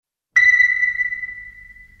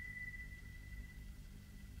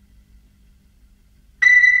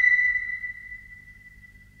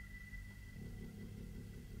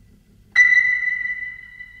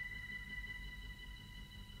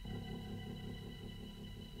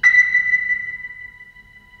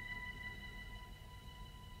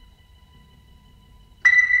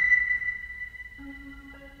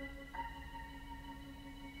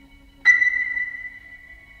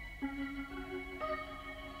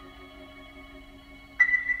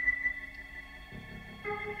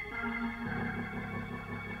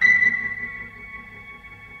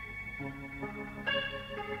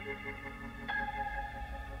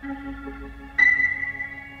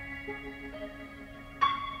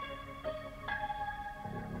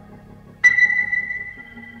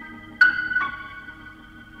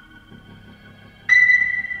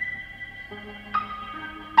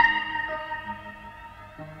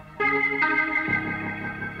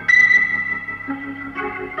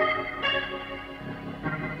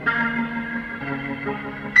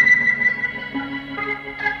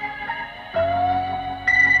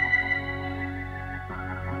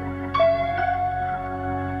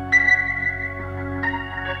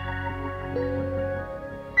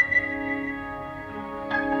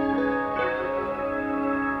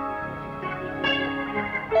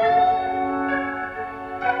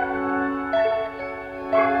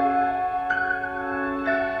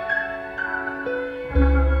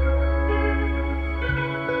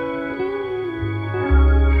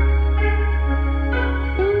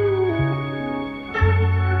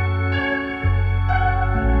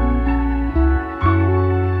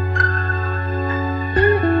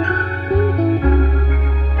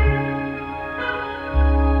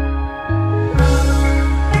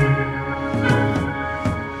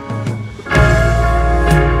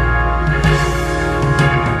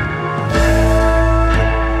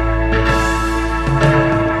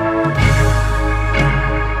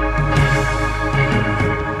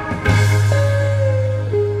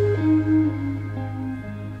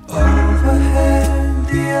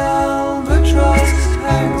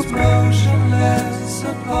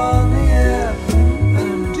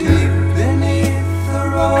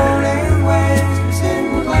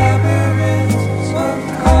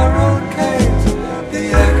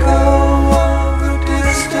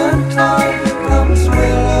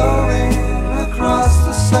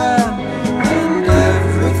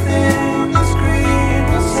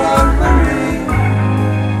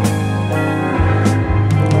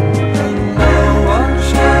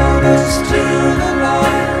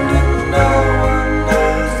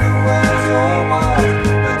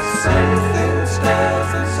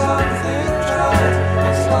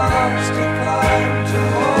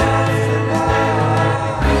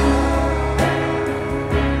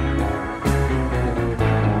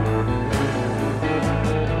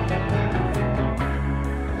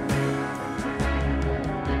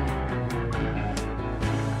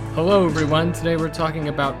Hello everyone, today we're talking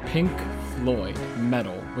about Pink Floyd,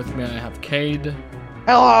 Metal. With me I have Cade.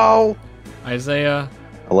 Hello! Isaiah.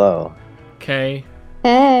 Hello. Kay.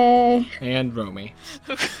 Hey! And Romy.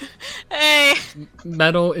 Hey!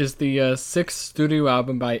 Metal is the sixth studio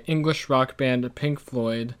album by English rock band Pink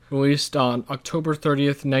Floyd, released on October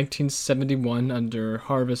 30th, 1971 under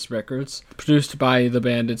Harvest Records, produced by the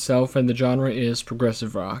band itself, and the genre is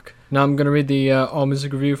progressive rock. Now I'm going to read the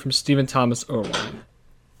all-music review from Stephen Thomas Erlewine.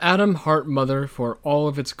 Atom Heart Mother, for all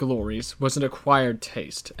of its glories, was an acquired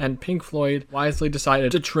taste, and Pink Floyd wisely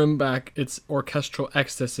decided to trim back its orchestral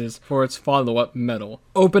excesses for its follow-up, Metal.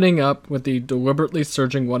 Opening up with the deliberately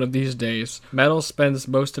surging One of These Days, Metal spends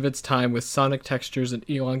most of its time with sonic textures and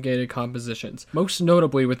elongated compositions, most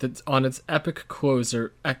notably with its epic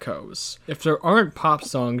closer, Echoes. If there aren't pop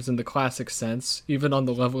songs in the classic sense, even on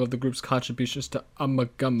the level of the group's contributions to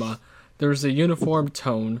Ummagumma, there's a uniform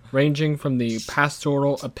tone, ranging from the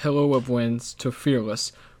pastoral A Pillow of Winds to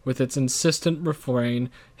Fearless, with its insistent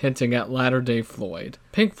refrain hinting at latter-day Floyd.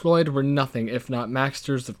 Pink Floyd were nothing if not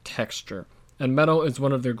masters of texture, and Metal is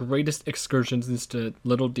one of their greatest excursions into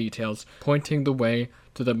little details, pointing the way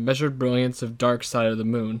to the measured brilliance of Dark Side of the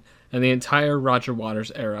Moon and the entire Roger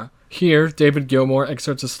Waters era. Here, David Gilmour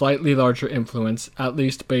exerts a slightly larger influence, at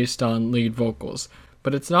least based on lead vocals.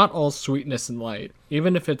 But it's not all sweetness and light.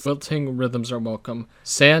 Even if its lilting rhythms are welcome,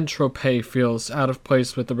 Saint-Tropez feels out of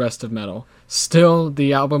place with the rest of Metal. Still,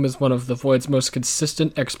 the album is one of the Floyd's most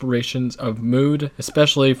consistent explorations of mood,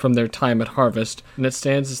 especially from their time at Harvest, and it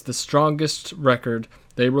stands as the strongest record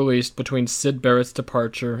they released between Syd Barrett's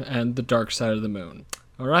departure and The Dark Side of the Moon.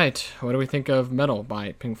 Alright, what do we think of Metal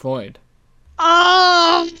by Pink Floyd?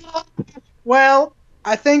 Well,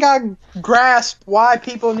 I think I grasp why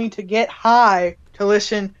people need to get high to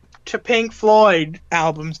listen to Pink Floyd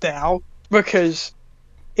albums now, because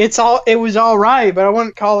it was all right, but I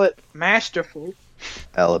wouldn't call it masterful.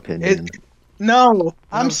 L opinion.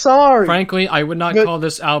 I'm sorry. Frankly, I would not call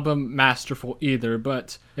this album masterful either,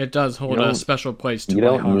 but it does hold a special place to my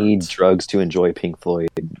heart. You don't need drugs to enjoy Pink Floyd.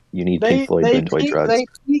 You need Pink Floyd to enjoy drugs. They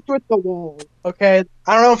peaked with The Wall, okay?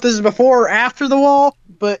 I don't know if this is before or after The Wall,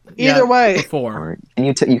 but either way. Before. And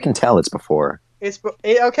you can tell it's before. It's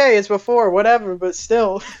before, whatever, but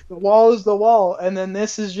still, The Wall is The Wall, and then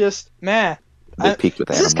this is just, meh. They peaked with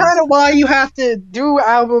This Animals. is kind of why you have to do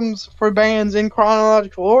albums for bands in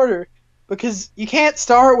chronological order, because you can't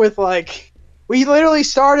start with, we literally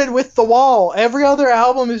started with The Wall. Every other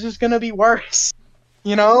album is just going to be worse,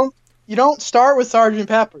 you know? You don't start with Sgt.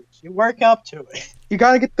 Pepper's. You work up to it. You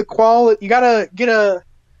got to get the quality, you got to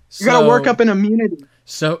work up an immunity.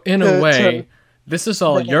 So, in a way, this is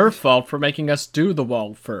all your fault for making us do The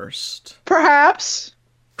Wall first. Perhaps.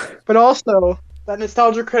 But also, that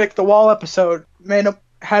Nostalgia Critic The Wall episode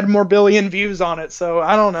had more billion views on it, so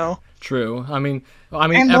I don't know. True. I mean,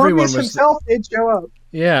 and everyone Morbius was himself did show up.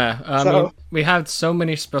 Yeah, I mean, we had so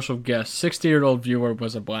many special guests. 60-year-old viewer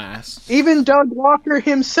was a blast. Even Doug Walker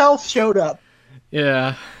himself showed up.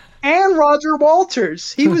 Yeah. And Roger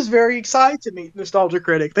Walters. He was very excited to meet Nostalgia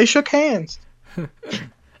Critic. They shook hands.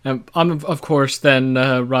 And of course, then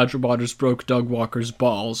Roger Waters broke Doug Walker's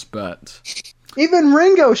balls, but... Even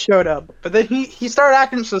Ringo showed up, but then he started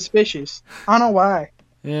acting suspicious. I don't know why.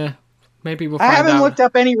 Yeah, maybe we'll find out. I haven't looked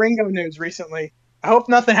up any Ringo news recently. I hope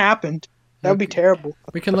nothing happened. That would be terrible.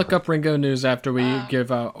 We can look up Ringo news after we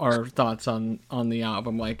give our thoughts on the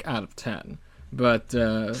album, out of 10. But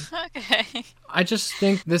Okay. I just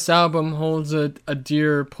think this album holds a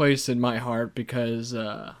dear place in my heart because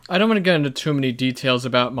I don't want to get into too many details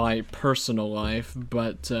about my personal life,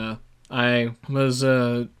 but I was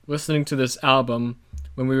listening to this album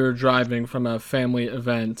when we were driving from a family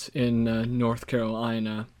event in North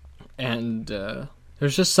Carolina, and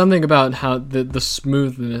there's just something about how the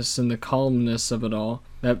smoothness and the calmness of it all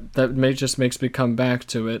that just makes me come back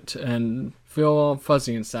to it and feel all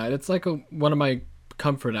fuzzy inside. It's like one of my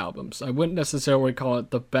comfort albums. I wouldn't necessarily call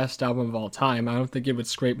it the best album of all time. I don't think it would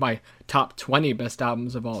scrape my top 20 best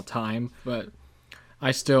albums of all time, but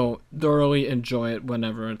I still thoroughly enjoy it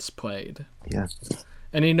whenever it's played. Yeah.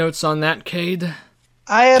 Any notes on that, Cade?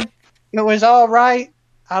 It was all right.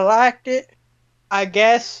 I liked it. I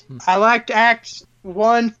guess I liked acts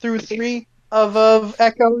 1 through 3 of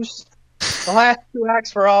Echoes. The last 2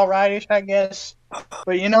 acts were all rightish, I guess.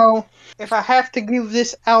 But if I have to give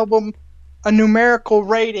this album a numerical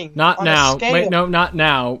rating, not now. Scale, Wait, no, not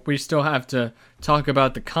now. We still have to talk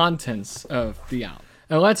about the contents of the album.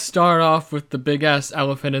 And let's start off with the big ass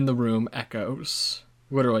elephant in the room, Echoes.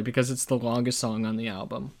 Literally, because it's the longest song on the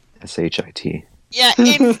album. SHIT. Yeah,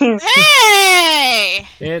 hey!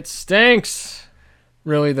 It stinks.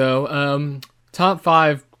 Really though. Top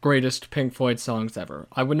 5 greatest Pink Floyd songs ever.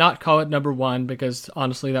 I would not call it number one because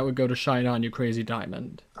honestly that would go to Shine On You Crazy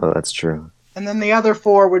Diamond. Oh, that's true. And then the other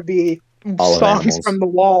 4 would be All of songs Animals. from The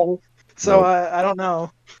Wall. So Nope. I don't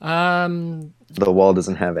know. The Wall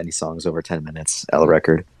doesn't have any songs over 10 minutes. L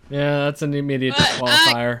record. Yeah, that's an immediate But,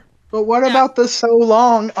 disqualifier. But what about the So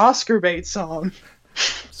Long Oscar bait song?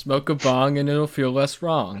 Smoke a bong and it'll feel less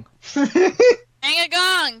wrong. Hang a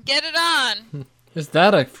gong, get it on. Is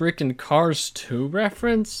that a freaking Cars 2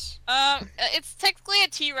 reference? It's technically a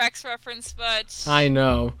T-Rex reference, but I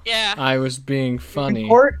know. yeah. I was being funny.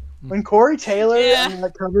 When Corey Taylor Yeah.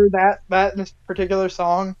 covered that particular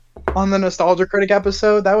song on the Nostalgia Critic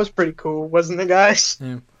episode, that was pretty cool, wasn't it, guys?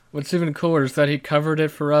 What's even cooler is that he covered it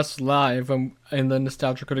for us live in the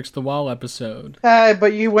Nostalgia Critics The Wall episode.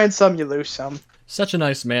 But you win some, you lose some. Such a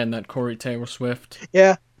nice man, that Corey Taylor Swift.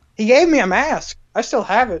 Yeah. He gave me a mask. I still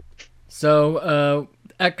have it. So,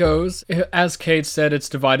 Echoes, as Kate said, it's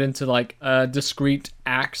divided into like discrete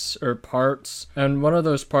acts or parts, and one of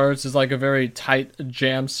those parts is like a very tight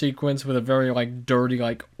jam sequence with a very like dirty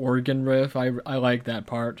like organ riff. I like that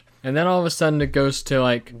part, and then all of a sudden it goes to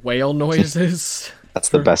like whale noises That's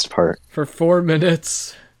the best part. for 4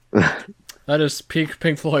 minutes. That is peak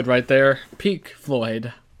Pink Floyd right there. Peak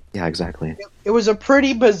Floyd. Yeah, exactly. It was a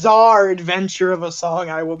pretty bizarre adventure of a song,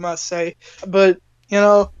 I must say. But, you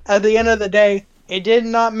know, at the end of the day, it did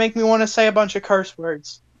not make me want to say a bunch of curse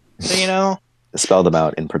words. So, you know, Spell them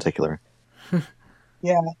out in particular.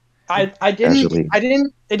 yeah. I Casually.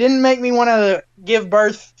 didn't it didn't make me want to give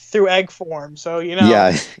birth through egg form. So, you know,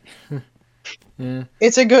 Yeah. Yeah.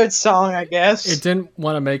 it's a good song, I guess. It didn't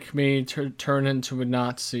want to make me turn into a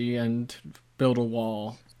Nazi and build a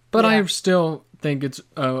wall, but Yeah. I still think it's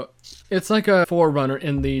like a forerunner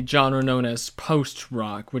in the genre known as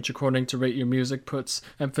post-rock, which according to Rate Your Music puts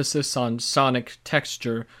emphasis on sonic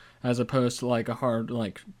texture as opposed to like a hard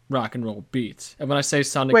like rock and roll beat. And when I say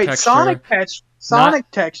sonic Wait, texture, Sonic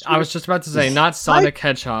texture. I was just about to say not Sonic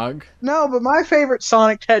Hedgehog. No, but my favorite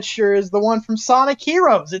Sonic texture is the one from Sonic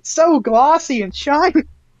Heroes. It's so glossy and shiny.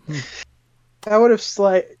 That would have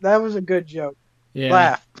That was a good joke. Yeah.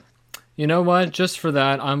 Laugh. You know what? Just for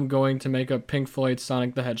that, I'm going to make a Pink Floyd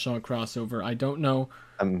Sonic the Hedgehog crossover. I don't know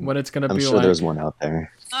what it's going to I'm be sure like. there's one out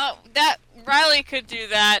there. That Riley could do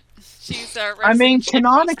that. She's a I mean, resident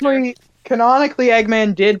shitposter. canonically,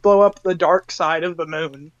 Eggman did blow up the dark side of the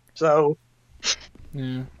moon. So,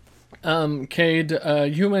 Yeah. Cade,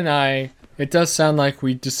 you and I, it does sound like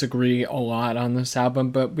we disagree a lot on this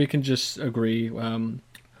album, but we can just agree.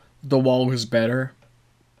 The Wall is better.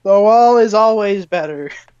 The Wall is always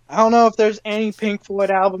better. I don't know if there's any Pink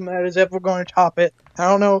Floyd album that is ever going to top it. I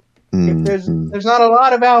don't know if there's not a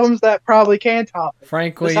lot of albums that probably can top it.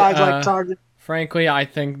 Frankly, Besides, like, Sgt. Frankly, I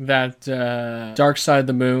think that Dark Side of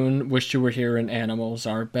the Moon, Wish You Were Here, and Animals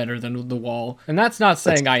are better than The Wall. And that's not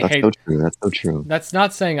saying I hate... So true. That's so true. That's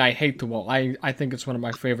not saying I hate The Wall. I think it's one of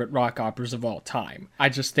my favorite rock operas of all time. I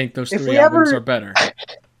just think those If three we albums ever- are better.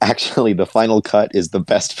 Actually, the final cut is the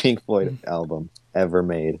best Pink Floyd album ever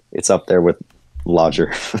made. It's up there with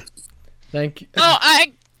Lodger. Thank you. Oh,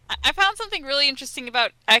 I found something really interesting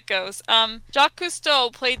about Echoes. Jacques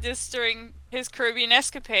Cousteau played this during his Caribbean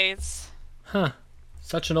escapades. Huh.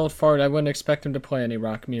 Such an old fart, I wouldn't expect him to play any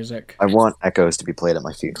rock music. I want Echoes to be played at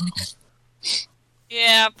my funeral.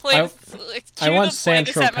 Yeah, I want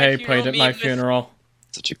Saint-Tropez played at my funeral.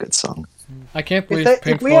 Such a good song. I can't believe If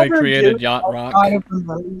Pink we Floyd ever created do Yacht Dark Rock. Side of the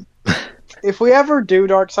Moon- If we ever do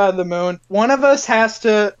Dark Side of the Moon, one of us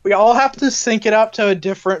we all have to sync it up to a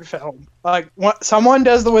different film. Like, someone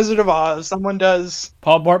does The Wizard of Oz, someone does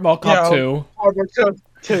Paul Blart Mall Cop You 2. Harbor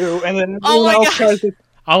 2, and then Oh everyone my else God. tries to,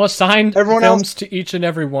 I'll assign Everyone films to each and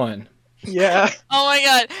every one. yeah. Oh my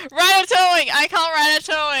god. Ratatouille! I call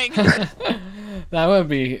Ratatouille! That would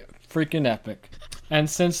be freaking epic. And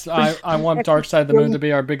since I want Dark Side of the Moon to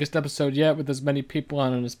be our biggest episode yet with as many people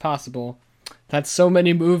on it as possible, that's so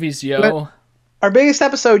many movies, yo. Our biggest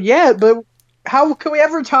episode yet, but how could we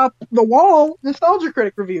ever top The Wall Nostalgia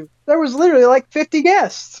Critic review? There was literally like 50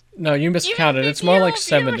 guests. No, you Even miscounted. It's Big more Hero like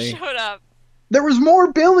Viewer 70. showed up. There was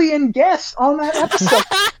more billion guests on that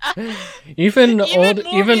episode. Even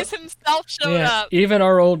Morbius himself showed up. even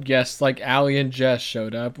our old guests like Allie and Jess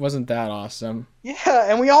showed up. Wasn't that awesome? Yeah,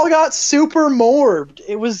 and we all got super morbed.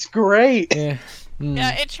 It was great. Yeah. Mm.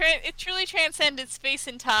 Yeah, it truly transcended space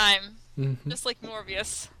and time, Mhm. just like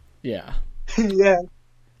Morbius. Yeah. Yeah.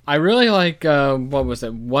 I really like what was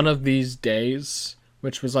it? One of These Days,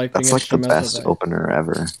 which was like That's the like the instrumental. best thing. opener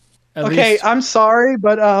ever. At Okay, least- I'm sorry,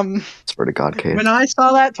 but Swear to God, Kate. when I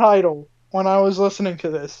saw that title when I was listening to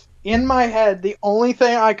this, in my head, the only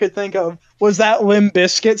thing I could think of was that Limp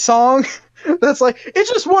Bizkit song That's like, it's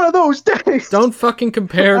just one of those days. Don't fucking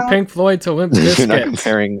compare Pink Floyd to Limp You're not Bizkit.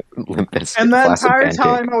 comparing Limp Bizkit. And the Classic entire Pancake.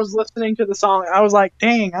 time I was listening to the song, I was like,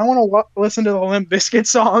 dang, I want to listen to the Limp Bizkit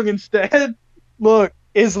song instead. Look,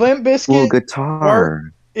 is Limp Well, Bizkit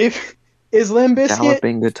guitar. is Limp Bizkit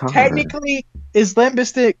Galloping guitar.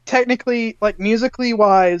 technically like musically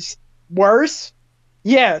wise worse?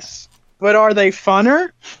 Yes. But are they funner?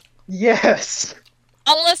 Yes.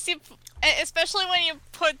 Unless you, especially when you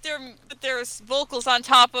put their vocals on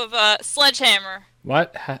top of Sledgehammer.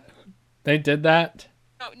 What? They did that?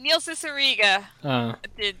 No, Neil Cicierega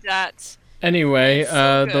did that. Anyway,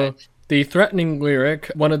 So good. the threatening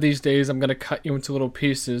lyric, "One of these days I'm gonna cut you into little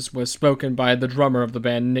pieces," was spoken by the drummer of the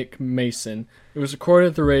band, Nick Mason. It was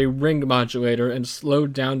recorded through a ring modulator and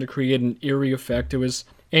slowed down to create an eerie effect. It was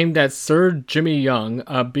aimed at Sir Jimmy Young,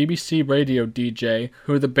 a BBC radio DJ,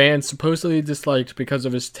 who the band supposedly disliked because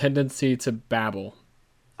of his tendency to babble.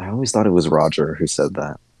 I always thought it was Roger who said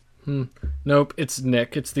that. Nope, it's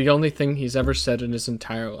Nick. It's the only thing he's ever said in his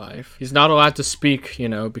entire life. He's not allowed to speak,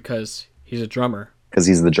 because he's a drummer. Because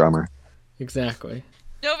he's the drummer. Exactly.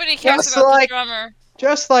 Nobody cares Just about like- the drummer.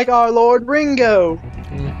 Just like our Lord Ringo.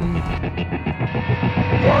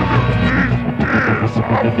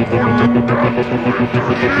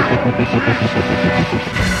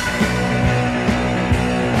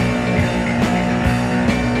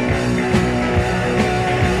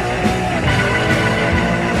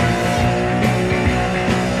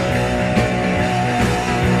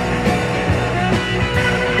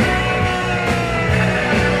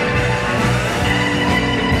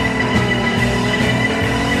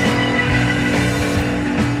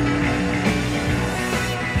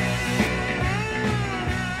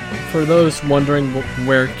 For those wondering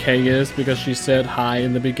where Kay is, because she said hi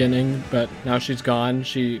in the beginning, but now she's gone.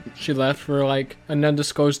 She left for like an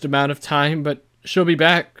undisclosed amount of time, but she'll be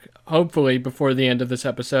back hopefully before the end of this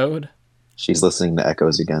episode. She's listening to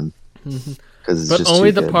Echoes again. Because it's But just only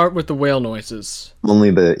too the good. part with the whale noises. Only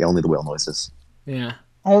the whale noises. Yeah.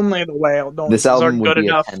 Only the whale. This album aren't would good be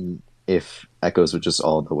enough. a 10 if Echoes were just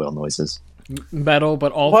all the whale noises. Metal,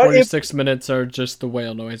 but all What if- 46 minutes are just the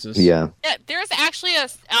whale noises. Yeah. Yeah, there's actually an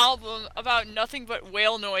album about nothing but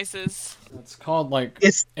whale noises. It's called like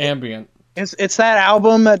It's ambient. it's that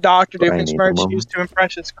album that Dr. Brian Doofenshmirtz Abelman. used to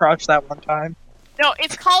impress his crush that one time. No,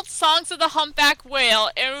 it's called Songs of the Humpback Whale,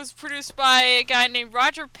 and it was produced by a guy named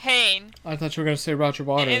Roger Payne. I thought you were gonna say Roger And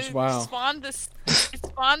Waters. it Wow. spawned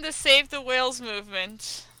the Save the Whales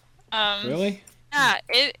movement. Really? Yeah,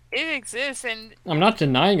 it exists, and I'm not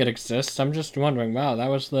denying it exists. I'm just wondering. Wow, that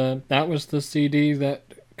was the CD that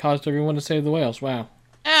caused everyone to save the whales. Wow.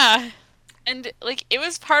 yeah, and like it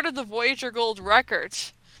was part of the Voyager Gold record.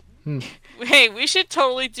 Hey, we should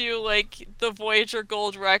totally do like the Voyager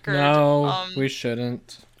Gold record. No, we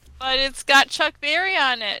shouldn't. But it's got Chuck Berry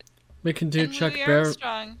on it. We can do And Chuck Louis Berry.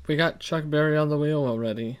 Armstrong. We got Chuck Berry on the wheel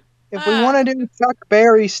already. If we want to do Chuck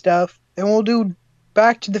Berry stuff, then we'll do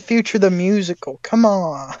Back to the Future the musical. Come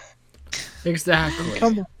on. Exactly.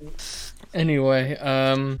 Come on. Anyway,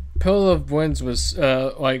 Pillow of Winds was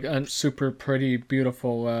like a super pretty,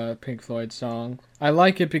 beautiful Pink Floyd song. I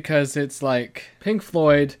like it because it's like Pink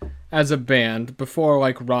Floyd as a band, before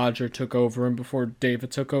like Roger took over and before David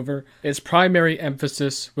took over, its primary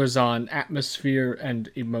emphasis was on atmosphere and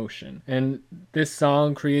emotion. And this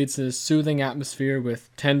song creates a soothing atmosphere with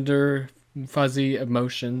tender, fuzzy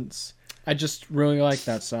emotions. I just really like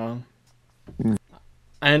that song.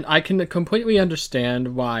 And I can completely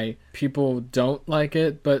understand why people don't like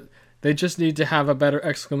it, but they just need to have a better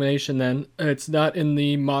explanation than it's not in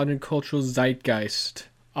the modern cultural zeitgeist.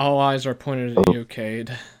 All eyes are pointed at you,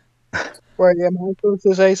 Cade. Wait, am I supposed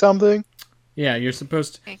to say something? Yeah, you're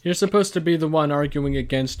supposed to be the one arguing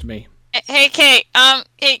against me. Hey, Kate.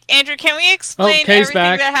 Hey, Andrew, can we Oh, explain Kay's everything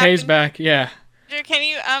back. that Kay's happened? back. Yeah. Andrew, can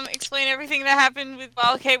you explain everything that happened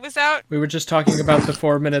while Kate was out? We were just talking about the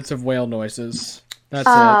 4 minutes of whale noises.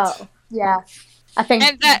 That's it. Yeah. I think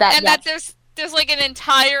And that yeah. there's like an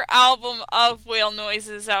entire album of whale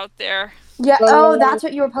noises out there. Yeah. Uh, Oh, that's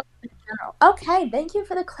what you were posting in general. Okay, thank you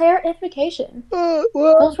for the clarification. Well,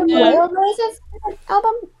 Those were Yeah. whale noises in that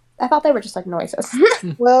album? I thought they were just like noises.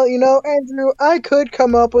 well, Andrew, I could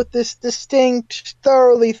come up with this distinct,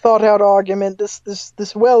 thoroughly thought out argument, this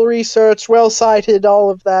well researched, well cited,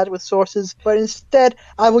 all of that with sources, but instead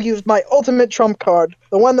I will use my ultimate trump card,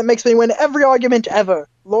 the one that makes me win every argument ever.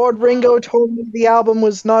 Lord Ringo told me the album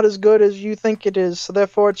was not as good as you think it is, so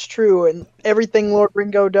therefore it's true, and everything Lord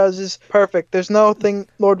Ringo does is perfect. There's nothing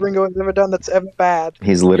Lord Ringo has ever done that's ever bad.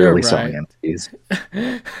 He's literally You're selling right.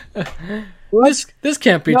 MCs. This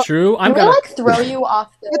can't be No. true. I'm gonna like throw you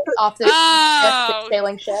off the Oh.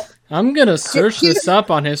 sailing ship. I'm gonna search this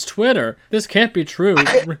up on his Twitter. This can't be true.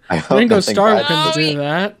 I hope Ringo nothing Starr bad couldn't happens. do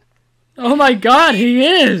that. Oh my God, he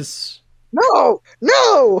is. No!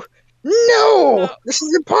 This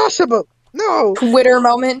is impossible! No! Twitter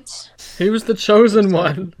moment. He was the chosen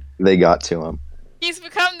one. They got to him. He's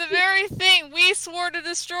become the very thing we swore to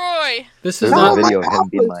destroy. This is There's not. a my video of him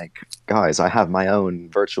being God. like, "Guys, I have my own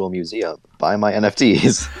virtual museum. Buy my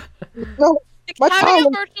NFTs." No! Like, My having a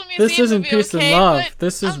power- virtual museum This isn't would be peace okay, and love. but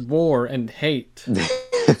This is war and hate.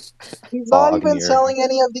 He's not Fog even here. selling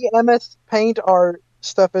any of the MS Paint art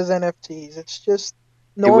stuff as NFTs. It's just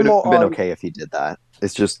It would normal have been art. okay if he did that.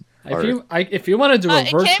 It's just art. If you want to do a It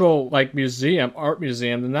can't- virtual like art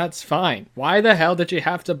museum, then that's fine. Why the hell did you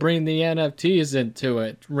have to bring the NFTs into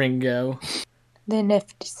it, Ringo? The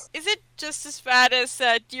nifts. is it just as bad as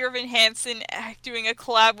Dear Evan Hansen doing a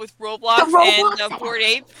collab with Roblox, The Roblox and Bored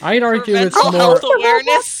Ape I'd for argue it's mental more. health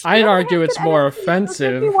awareness? I'd argue it's more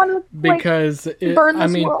offensive because burn this I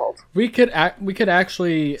mean world. we could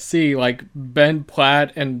actually see like Ben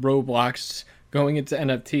Platt and Roblox going into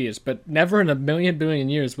NFTs, but never in a million billion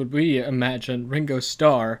years would we imagine Ringo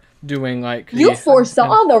Starr doing like You the-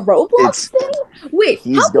 foresaw the Roblox It's- thing? Wait,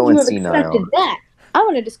 he's how could going you have senile. expected that? I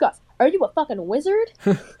want to discuss. Are you a fucking wizard?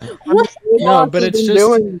 What? No, but it's Been just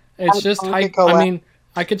doing it's just iconic I mean,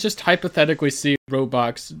 I could just hypothetically see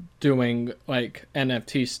Roblox doing like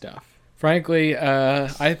NFT stuff. Frankly,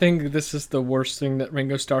 I think this is the worst thing that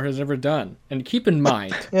Ringo Starr has ever done. And keep in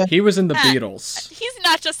mind, Yeah. he was in the Ah. Beatles. He's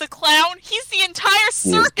not just a clown, he's the entire He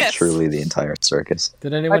is circus! truly the entire circus.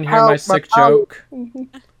 Did anyone My hear my my sick power- joke? Mhm.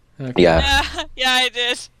 Okay. Yeah. Yeah, I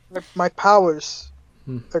did. my powers.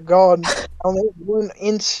 They're gone. I only have one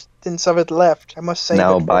instance of it left. I must say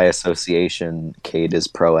Now, that. by association, Cade is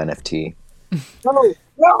pro NFT.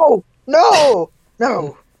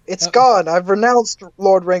 No! It's gone. I've renounced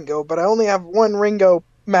Lord Ringo, but I only have one Ringo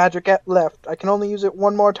magic left. I can only use it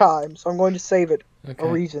one more time, so I'm going to save it for Okay.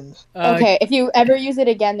 reasons. Okay, if you ever use it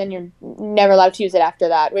again, then you're never allowed to use it after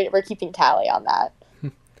that. We're keeping tally on that.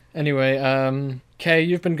 Anyway, Kay,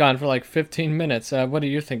 you've been gone for like 15 minutes. What do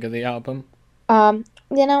you think of the album?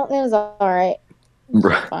 You know, it was alright.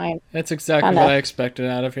 Bruh, Fine. It's exactly Kinda. what I expected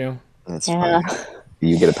out of you. That's Yeah. fine.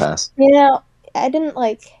 You get a pass. You know, I didn't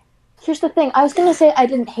like. Here's the thing. I was gonna say I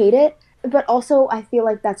didn't hate it, but also I feel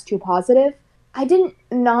like that's too positive. I didn't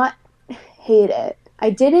not hate it. I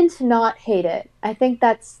didn't not hate it. I think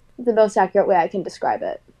that's the most accurate way I can describe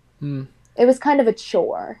it. Hmm. It was kind of a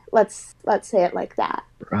chore. Let's say it like that.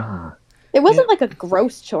 Bruh. It wasn't like a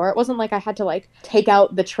gross chore. It wasn't like I had to like take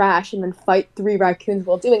out the trash and then fight 3 raccoons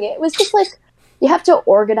while doing it. It was just like you have to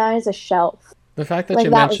organize a shelf. The fact that Like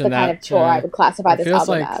you that was the mentioned kind of that chore I would classify it this feels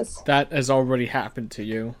album like as. that has already happened to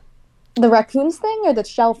you. The raccoons thing or the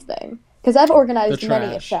shelf thing? Because I've organized The many a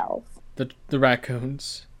trash. shelf. The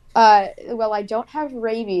raccoons. Well, I don't have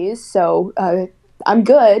rabies, so I'm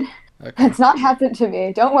good. Okay. It's not happened to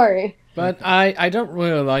me. Don't worry. But I don't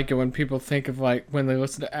really like it when people think of like when they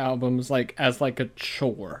listen to albums like as like a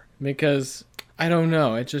chore, because I don't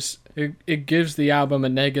know, it gives the album a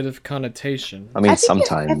negative connotation. I mean, I think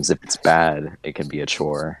sometimes if it's bad, it can be a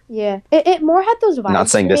chore. Yeah, it more had those vibes. Not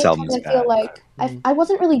saying to this me, album's 'cause I feel bad, like but- I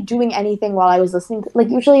wasn't really doing anything while I was listening. Like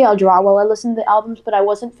usually I'll draw while I listen to the albums, but I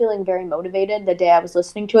wasn't feeling very motivated the day I was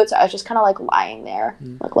listening to it, so I was just kind of like lying there,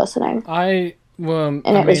 like listening, And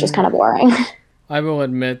and it was just kind of boring. I will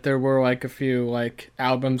admit there were like a few like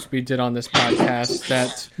albums we did on this podcast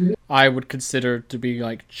that I would consider to be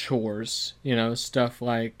like chores. You know, stuff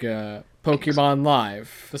like Pokemon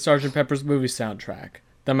Live, the Sgt. Pepper's movie soundtrack,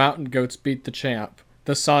 the Mountain Goats Beat the Champ,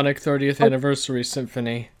 the Sonic 30th Anniversary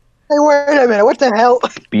Symphony. Hey, wait a minute. What the hell?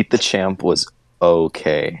 Beat the Champ was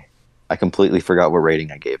okay. I completely forgot what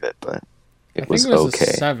rating I gave it, but I it think was it was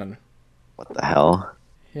okay. a 7. What the hell?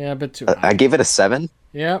 Yeah, a bit too I high. gave it a 7?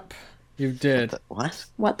 Yep, you did. What?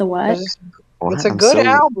 What the what? It's a good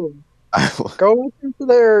album. Go listen to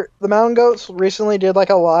the Mountain Goats recently did like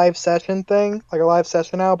a live session thing, like a live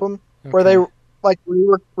session album, where they like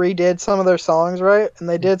redid some of their songs, right? And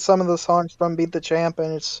they did some of the songs from Beat the Champ,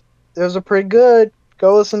 and those are pretty good.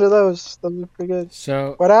 Go listen to those. Those are pretty good.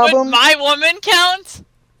 So What Would album? My Woman count?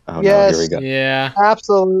 Oh Yes. no, here we go. yeah,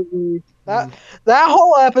 Absolutely. That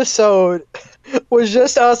whole episode was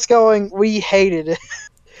just us going, we hated it.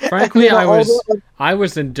 frankly, You know, I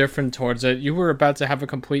was indifferent towards it. You were about to have a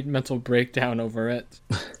complete mental breakdown over it.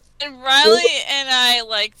 And Riley and I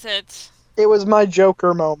liked it. It was my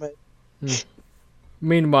Joker moment.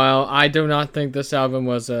 Meanwhile, I do not think this album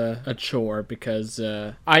was a chore because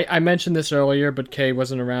I mentioned this earlier, but Kay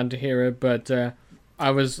wasn't around to hear it. But I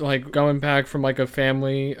was like going back from like a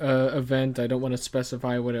family event. I don't want to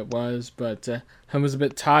specify what it was, but I was a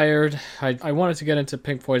bit tired. I wanted to get into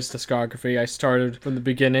Pink Floyd's discography. I started from the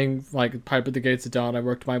beginning, like Pipe at the Gates of Dawn. I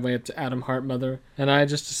worked my way up to Adam Heartmother, and I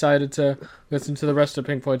just decided to listen to the rest of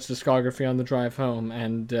Pink Floyd's discography on the drive home.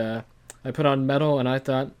 And I put on Metal, and I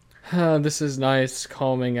thought, this is nice,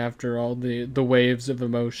 calming after all the waves of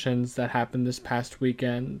emotions that happened this past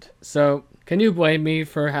weekend. So, can you blame me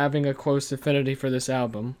for having a close affinity for this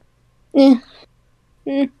album? I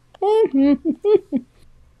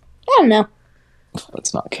don't know.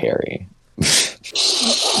 Let's not Carrie.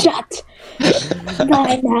 Shut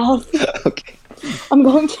my mouth. Okay. I'm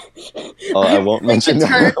going to... Oh, I won't mention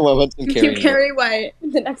turn I won't mention Carrie. to Carrie White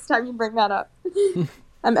the next time you bring that up.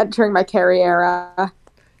 I'm entering my Carrie era.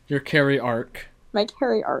 Your Carrie arc. My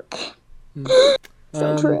Carrie arc. So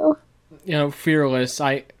Um, true. You know, Fearless.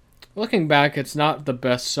 Looking back, it's not the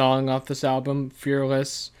best song off this album,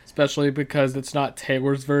 Fearless, especially because it's not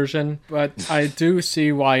Taylor's version, but I do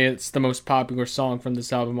see why it's the most popular song from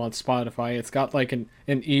this album on Spotify. It's got like an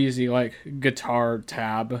easy like guitar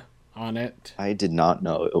tab on it. I did not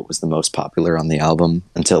know it was the most popular on the album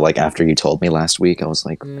until like after you told me last week. I was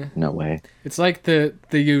like, no way. It's like the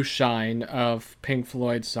You Shine of Pink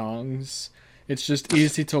Floyd songs. It's just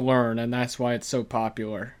easy to learn, and that's why it's so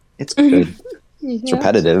popular. It's good. It's Yeah.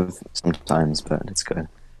 repetitive sometimes, but it's good.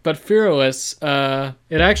 But Fearless,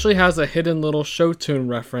 it actually has a hidden little show tune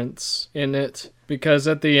reference in it, because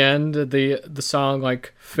at the end, the song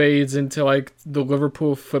like fades into like the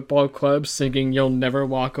Liverpool Football Club singing "You'll Never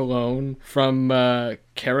Walk Alone" from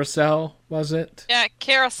Carousel, was it? Yeah,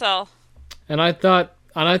 Carousel. And I thought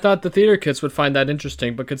the theater kids would find that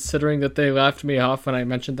interesting, but considering that they laughed me off when I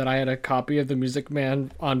mentioned that I had a copy of The Music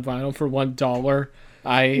Man on vinyl for $1,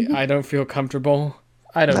 I don't feel comfortable.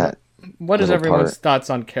 I don't know. That What is little everyone's part. thoughts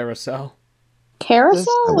on Carousel? Carousel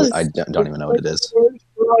was... I don't even know what it is.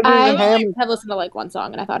 I Ham- have listened to like one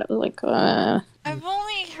song and I thought it was like, I've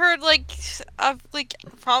only heard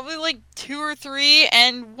probably like 2 or 3,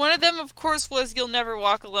 and one of them, of course, was "You'll Never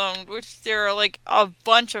Walk Alone," which there are like a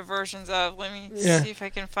bunch of versions of. Let me Yeah. see if I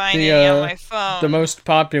can find The, any on my phone. The most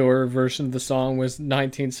popular version of the song was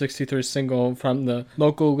 1963 single from the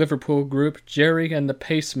local Liverpool group Jerry and the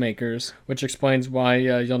Pacemakers, which explains why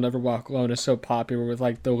You'll Never Walk Alone is so popular with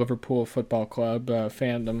like the Liverpool Football Club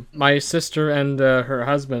fandom. My sister and her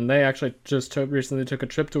husband, they actually just recently took a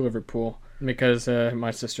trip to Liverpool because my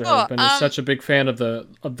sister husband is such a big fan of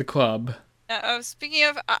the club. Speaking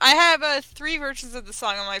of, I have 3 versions of the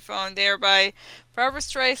song on my phone. They are by Barbara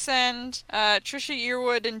Streisand, Trisha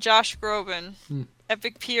Yearwood, and Josh Groban.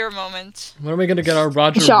 Epic Pier moment. When are we gonna get our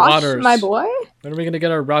Roger Josh, Waters? my boy? When are we gonna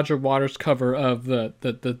get our Roger Waters cover of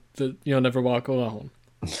the You'll Never Walk Alone?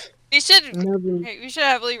 We should Never-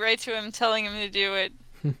 heavily write to him telling him to do it.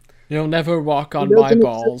 You'll never walk on He my doesn't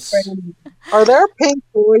balls. accept random- Are there Pink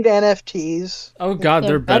Floyd NFTs? Oh God,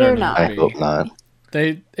 There they're better better not not. I hope not.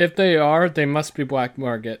 If they are, they must be Black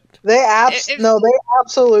Market. They If- they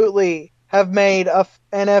absolutely have made a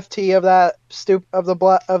NFT of that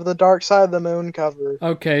of the Dark Side of the Moon cover.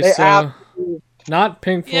 Okay, They so absolutely- not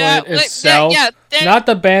Pink Floyd Yeah, itself, then- not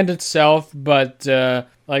the band itself, but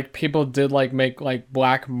like people did like make like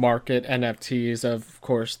Black Market NFTs of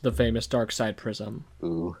course, the famous Dark Side Prism,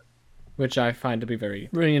 Ooh. which I find to be very,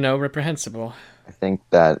 reprehensible. I think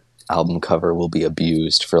that album cover will be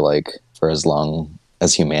abused for as long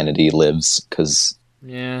as humanity lives, because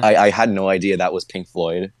Yeah. I had no idea that was Pink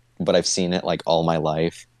Floyd, but I've seen it like all my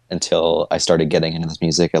life until I started getting into this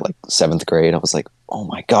music at like 7th grade. I was like, oh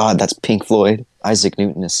my God, that's Pink Floyd. Isaac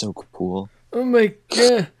Newton is so cool. Oh my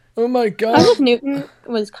God. Oh my God. Isaac Newton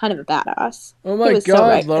was kind of a badass. Oh my He was so God,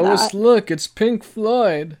 right for Lois, that. look, it's Pink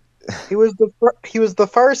Floyd. He was the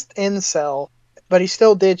first incel, but he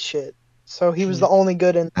still did shit. So he was the only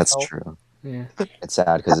good incel. That's true. Yeah. It's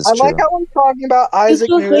sad because it's I true. like how we're talking about He Isaac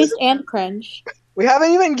still Newton. hates and cringe. We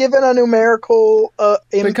haven't even given a numerical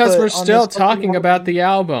input Because we're on still this talking fucking about album. the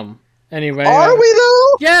album. Anyway. Are we though?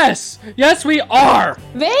 Yes! Yes, we are!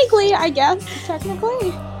 Vaguely, I guess,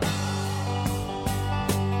 technically.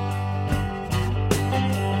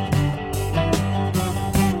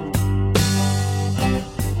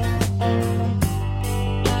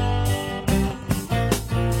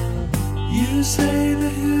 You say the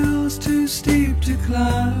hill's too steep to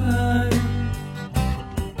climb.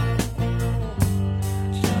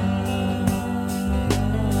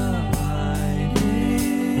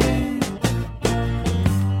 Shining.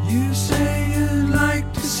 You say you'd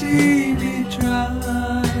like to see me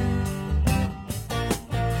try.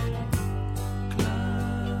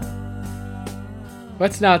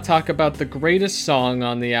 Let's now talk about the greatest song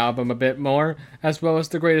on the album a bit more, as well as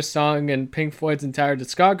the greatest song in Pink Floyd's entire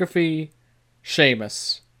discography,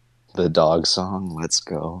 Seamus. The dog song, Let's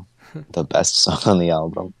Go. The best song on the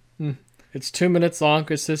album. It's 2 minutes long,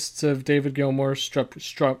 consists of David Gilmour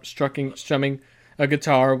strumming a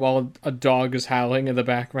guitar while a dog is howling in the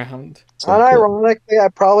background. So Unironically, I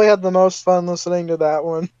probably had the most fun listening to that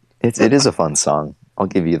one. it is a fun song. I'll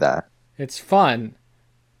give you that. It's fun,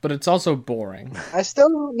 but it's also boring. I still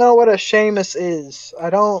don't know what a Seamus is. I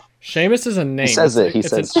don't. Seamus is a name. He says it. He It's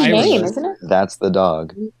says It's a Irish- name, isn't it? That's the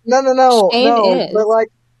dog. No. Shame is. But like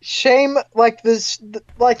shame, like this,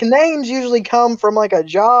 like names usually come from like a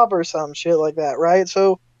job or some shit like that, right?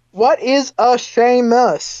 So what is a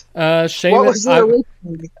Seamus? What was Seamus, it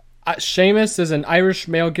originally? Seamus is an Irish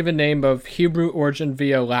male given name of Hebrew origin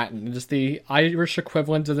via Latin. It is the Irish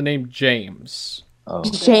equivalent of the name James. Oh.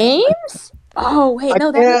 James? Oh, wait,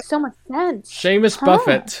 no, that can't- makes so much sense. Seamus Huh.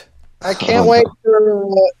 Buffett. I can't wait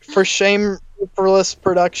for Shameless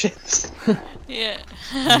Productions. Yeah.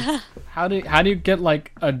 How do you get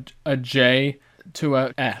like a J to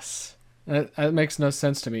a S? That makes no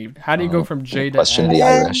sense to me. How do you go from J to Question S? the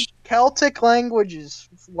Man, Irish. Celtic language is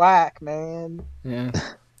whack, man. Yeah.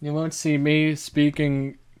 You won't see me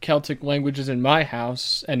speaking Celtic languages in my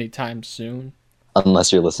house anytime soon.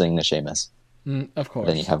 Unless you're listening to Seamus. Of course.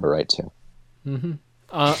 Then you have a right to.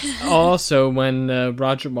 Also, when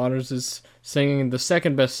Roger Waters is singing the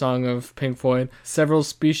second best song of Pink Floyd, several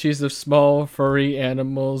species of small furry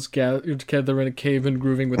animals gathered together in a cave and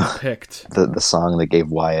grooving with a pict. The song that gave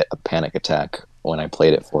Wyatt a panic attack when I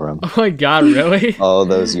played it for him. Oh my god, really? All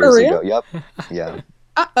those years real? ago. Yep. Yeah.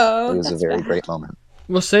 Uh-oh. It was a that's very bad. great moment.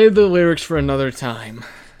 We'll save the lyrics for another time.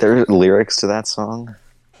 There are lyrics to that song.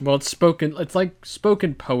 Well, it's like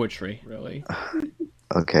spoken poetry, really.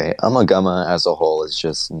 Okay, Amagama as a whole is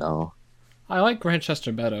just no. I like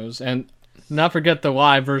Grantchester Meadows, and not forget the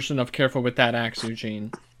live version of Careful with That Axe,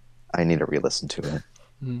 Eugene. I need to re-listen to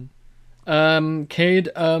it. Cade,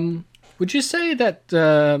 would you say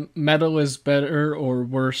that Metal is better or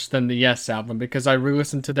worse than the Yes album? Because I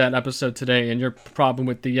re-listened to that episode today, and your problem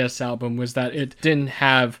with the Yes album was that it didn't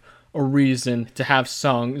have a reason to have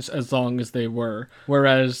songs as long as they were.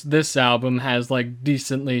 Whereas this album has like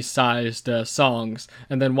decently sized songs,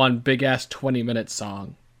 and then one big-ass 20-minute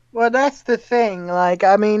song. Well, that's the thing. Like,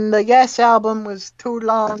 I mean, the Yes album was too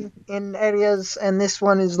long in areas, and this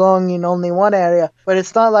one is long in only one area. But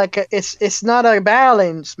it's not like it's not a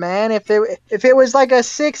balance, man. If it was like a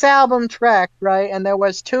 6-album track, right, and there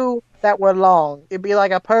was 2 that were long, it'd be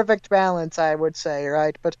like a perfect balance, I would say,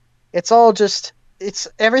 right? But it's all just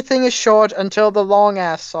everything is short until the long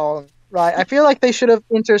ass song. Right, I feel like they should have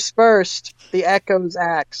interspersed the Echoes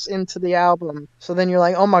acts into the album, so then you're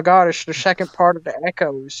like, oh my god, it's the second part of the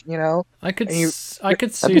Echoes, you know? I could And you- I could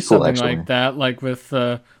That'd see be cool, something actually. like that, like with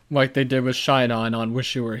like they did with Shine On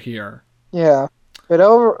Wish You Were Here. Yeah, but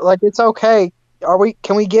it's okay.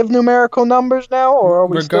 Can we give numerical numbers now, or are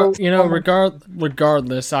we still?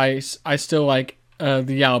 Regardless, I still like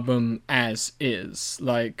the album as is.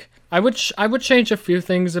 Like I would change a few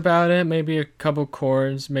things about it, maybe a couple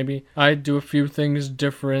chords, maybe I'd do a few things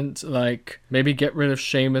different, like maybe get rid of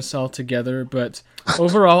Seamus altogether, but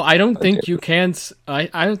overall I don't think you can I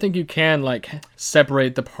don't think you can like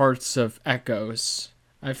separate the parts of Echoes.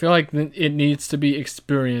 I feel like it needs to be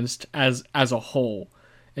experienced as a whole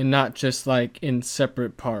and not just like in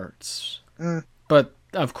separate parts. But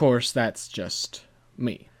of course that's just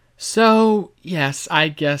me. So, yes, I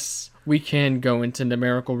guess we can go into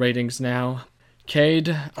numerical ratings now.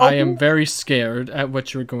 Cade, I am very scared at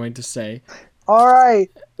what you're going to say. All right,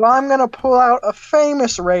 so I'm gonna pull out a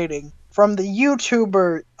famous rating from the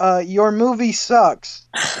YouTuber. Your movie sucks.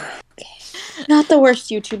 Not the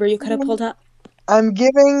worst YouTuber you could have pulled up. I'm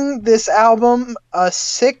giving this album a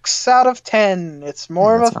 6 out of 10. It's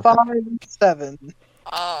more Yeah, of a that's not 5 than 7.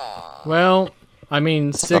 Oh. Well, I mean,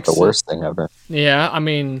 It's 6. not the worst thing ever. Yeah, I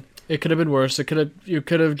mean, it could have been worse. You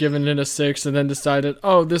could have given it a 6 and then decided,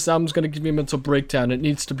 oh, this album's gonna give me a mental breakdown. It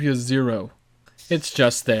needs to be a 0. It's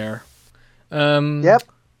just there. Yep.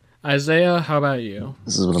 Isaiah, how about you?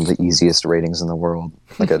 This is one of the easiest ratings in the world.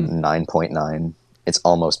 Like a 9.9. It's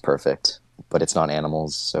almost perfect, but it's not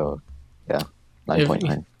animals, so yeah,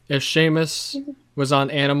 9.9. If Seamus was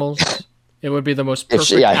on Animals, it would be the most If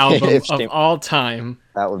perfect yeah, album if of Seamus- all time.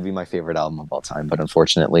 That would be my favorite album of all time, but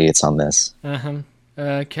unfortunately it's on this.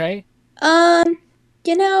 Okay.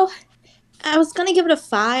 You know, I was gonna give it a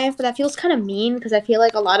 5, but that feels kind of mean because I feel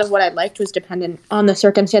like a lot of what I liked was dependent on the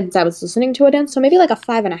circumstances I was listening to it in. So maybe like a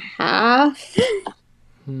 5.5.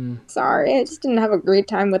 Sorry, I just didn't have a great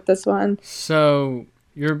time with this one. So,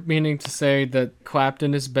 You're meaning to say that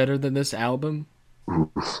Clapton is better than this album?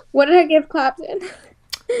 What did I give Clapton?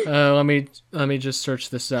 Let me just search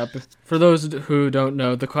this up. For those who don't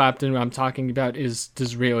know, the Clapton I'm talking about is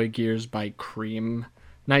Disraeli Gears by Cream,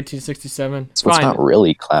 1967. So it's not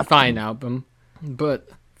really Clapton. Fine album, but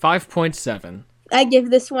 5.7. I give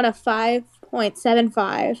this one a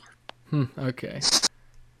 5.75. Okay.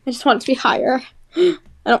 I just want it to be higher. I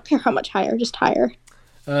don't care how much higher, just higher.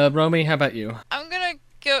 Romy, how about you? I'm gonna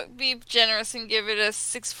be generous and give it a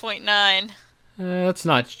 6.9. That's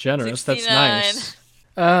not generous. 69. That's nice.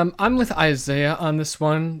 I'm with Isaiah on this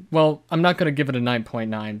one. Well, I'm not going to give it a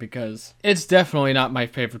 9.9 because it's definitely not my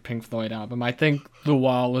favorite Pink Floyd album. I think The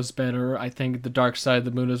Wall is better. I think The Dark Side of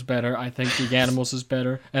the Moon is better. I think The Animals is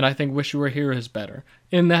better. And I think Wish You Were Here is better.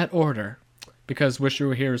 In that order. Because Wish You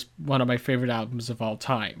Were Here is one of my favorite albums of all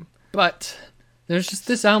time. But there's just,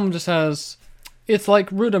 this album just has, it's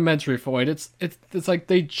like rudimentary Floyd. It's like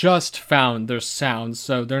they just found their sound,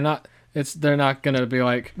 so they're not gonna be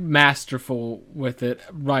like masterful with it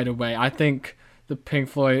right away. I think the Pink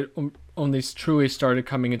Floyd only truly started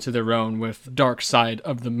coming into their own with Dark Side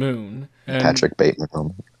of the Moon. And, Patrick Bateman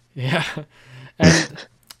moment. Yeah,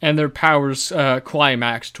 and their powers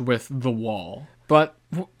climaxed with The Wall. But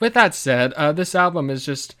with that said, this album is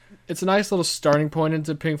just, it's a nice little starting point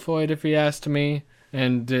into Pink Floyd, if you asked me,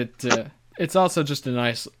 and it's also just a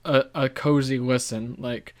nice, a cozy listen.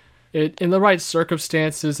 Like, in the right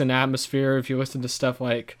circumstances and atmosphere, if you listen to stuff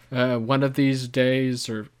like One of These Days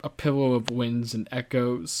or A Pillow of Winds and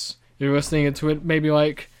Echoes, you're listening to it maybe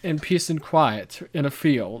like in peace and quiet in a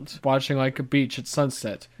field, watching like a beach at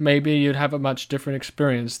sunset. Maybe you'd have a much different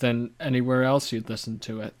experience than anywhere else you'd listen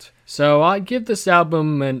to it. So I give this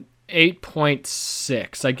album an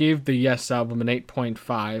 8.6. I gave the Yes album an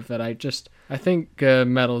 8.5, that I think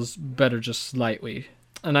Metal's better just slightly.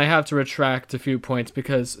 And I have to retract a few points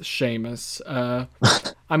because Seamus.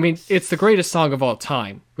 I mean, it's the greatest song of all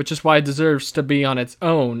time, which is why it deserves to be on its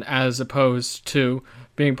own as opposed to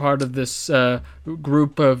being part of this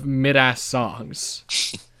group of mid-ass songs.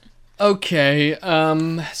 Okay,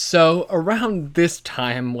 so around this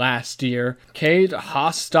time last year, Cade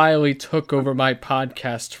hostilely took over my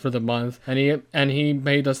podcast for the month, and he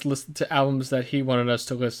made us listen to albums that he wanted us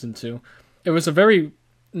to listen to. It was a very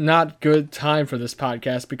not good time for this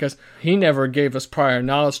podcast because he never gave us prior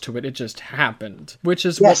knowledge to it. It just happened, which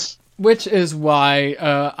is why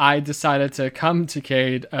I decided to come to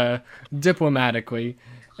Cade diplomatically,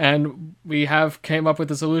 and we came up with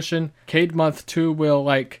a solution. Cade Month 2 will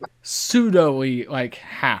pseudo-ly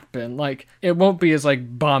happen. It won't be as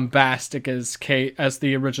bombastic as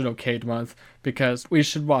the original Cade Month, because we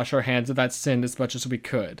should wash our hands of that sin as much as we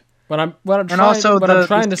could. The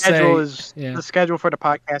schedule for the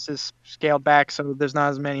podcast is scaled back, so there's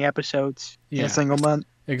not as many episodes in a single month.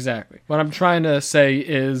 Exactly. What I'm trying to say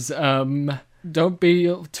is, don't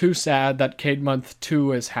be too sad that Cade Month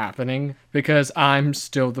 2 is happening, because I'm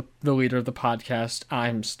still the leader of the podcast.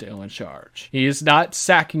 I'm still in charge. He is not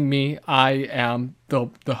sacking me. I am the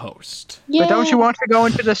host. Yeah. But don't you want to go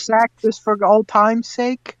into the sack just for old time's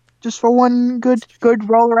sake? Just for one good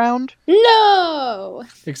roll around? No!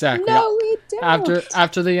 Exactly. No, we don't.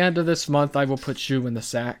 After the end of this month, I will put you in the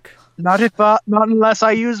sack. Not unless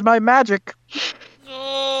I use my magic.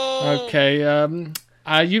 Okay,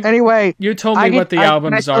 anyway, you told me what the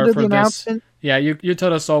albums are for this. Yeah, you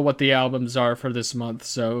told us all what the albums are for this month,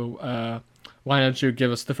 so why don't you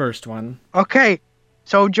give us the first one? Okay,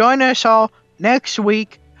 so join us all next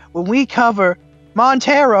week when we cover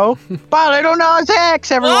Montero by Little Nas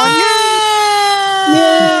X, everyone! Yeah!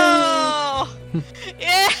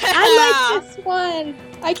 Yeah! I like this one!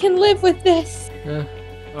 I can live with this!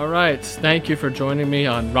 Alright, thank you for joining me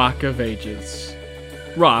on Rock of Ages.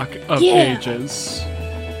 Rock of Ages.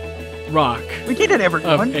 Rock. We did it,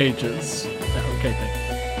 everyone. Of Ages. Okay, thank you.